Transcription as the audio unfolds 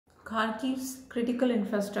Kharkiv's critical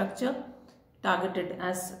infrastructure targeted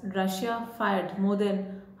as Russia fired more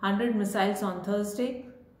than 100 missiles on Thursday.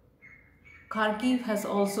 Kharkiv has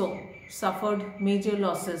also suffered major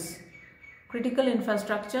losses. Critical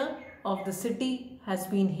infrastructure of the city has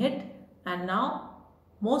been hit, and now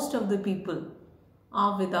most of the people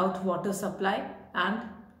are without water supply and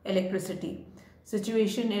electricity.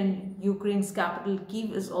 Situation in Ukraine's capital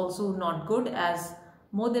Kyiv is also not good, as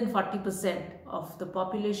more than 40% of the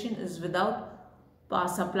population is without power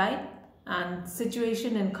supply, and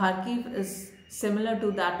situation in Kharkiv is similar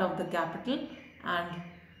to that of the capital, and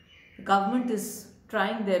the government is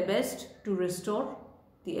trying their best to restore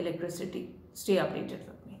the electricity. Stay updated.